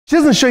She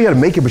doesn't show you how to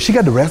make it, but she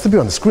got the recipe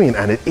on the screen,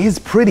 and it is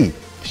pretty.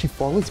 She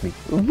follows me.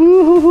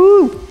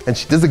 Woo-hoo-hoo. And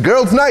she does a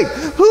girl's night.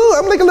 Ooh,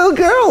 I'm like a little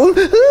girl.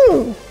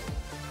 Ooh.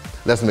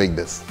 Let's make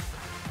this.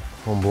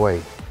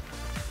 Homeboy.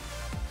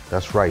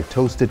 That's right,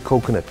 toasted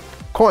coconut.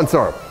 Corn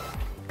syrup.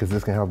 Because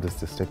this can help this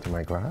to stick to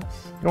my glass.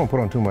 You don't put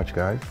on too much,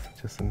 guys.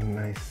 Just a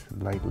nice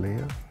light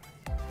layer.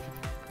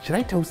 Should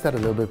I toast that a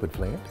little bit with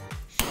flame?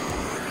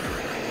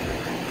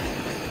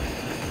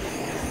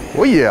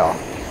 Oh yeah,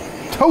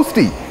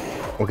 toasty.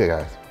 Okay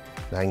guys,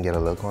 now I can get a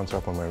little corn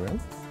syrup on my rim.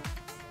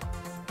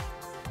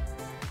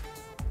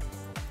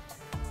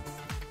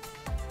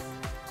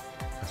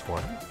 That's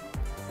one.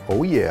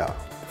 Oh yeah.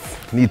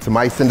 Need some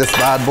ice in this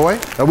bad boy.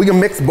 Now we can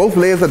mix both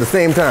layers at the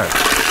same time.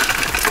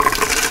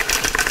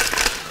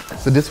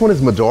 So this one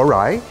is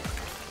Madorai.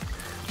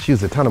 She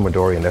used a ton of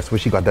Midori, and that's where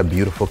she got that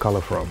beautiful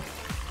color from.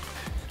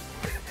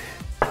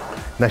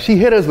 Now she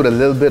hit us with a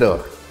little bit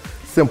of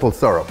simple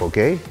syrup,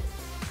 okay?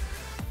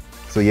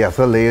 So yes,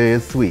 her layer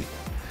is sweet.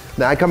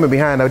 Now I come in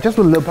behind her just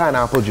with a little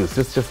pineapple juice,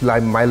 just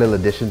like my little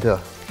addition to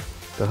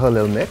her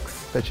little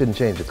mix. That shouldn't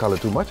change the color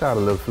too much, add a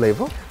little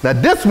flavor. Now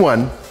this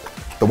one,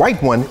 the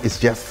white one, is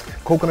just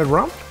coconut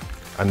rum,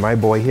 and my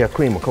boy here,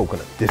 cream of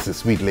coconut. This is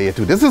sweet layer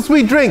too. This is a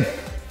sweet drink,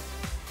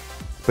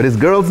 but it's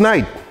girls'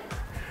 night.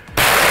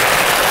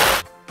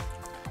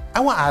 I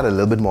want to add a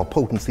little bit more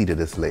potency to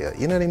this layer.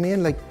 You know what I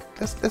mean? Like,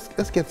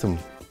 let's get some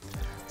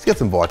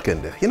vodka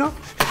in there, you know?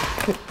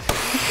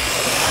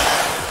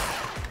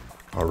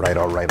 All right.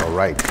 All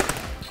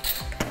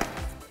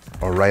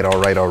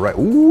right.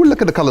 Ooh,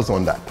 look at the colors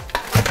on that.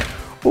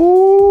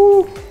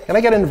 Ooh. Can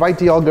I get an invite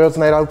to y'all girls'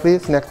 night out,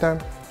 please, next time?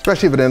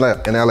 Especially if it's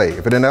in LA.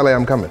 If it's in LA,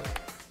 I'm coming.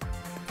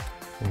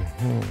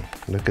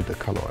 Look at the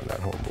color on that,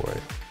 homeboy.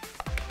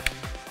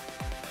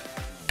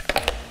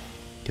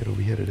 Get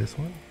over here to this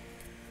one.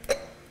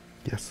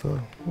 Yes, sir.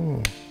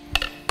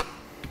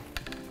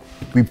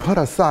 We put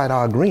aside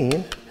our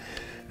green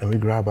and we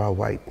grab our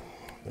white.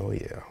 Oh,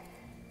 yeah.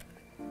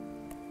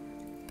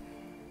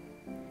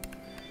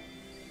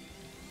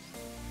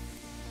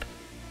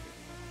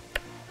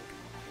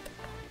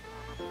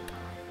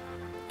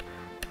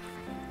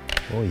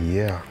 Oh,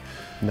 yeah.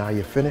 Now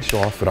you finish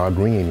off with our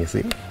green, you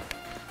see?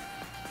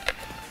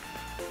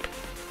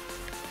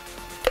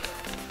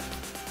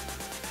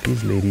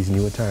 These ladies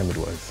knew what time it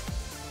was.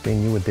 They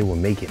knew what they were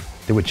making.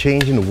 They were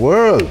changing the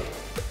world.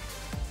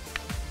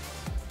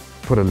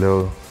 Put a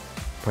little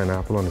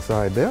pineapple on the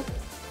side there,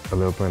 a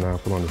little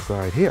pineapple on the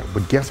side here.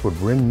 But guess what,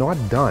 we're not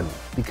done,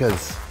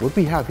 because what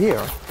we have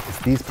here is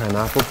these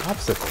pineapple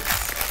popsicles.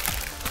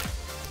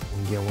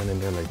 And get one in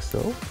there like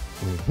so.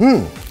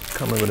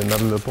 Coming with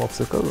another little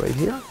popsicle right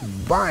here.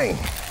 Bang!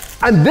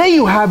 And there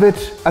you have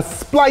it, a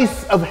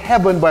Splice of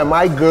Heaven by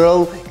my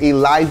girl,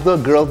 Eliza.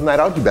 Girls' night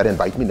out. You better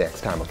invite me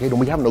next time, okay? Don't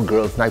we have no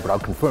girls' night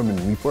without confirming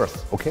me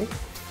first, okay?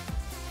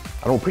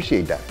 I don't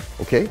appreciate that,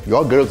 okay?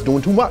 Y'all girls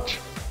doing too much.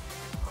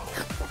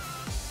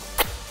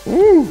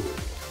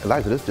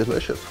 Eliza, this is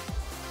delicious.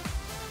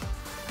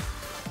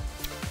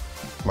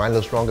 Mine a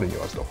little stronger than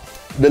yours, though.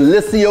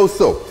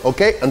 Delicioso,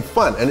 okay? And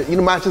fun, and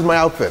it matches my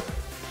outfit.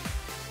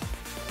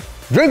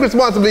 Drink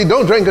responsibly,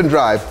 don't drink and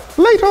drive.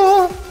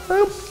 Later!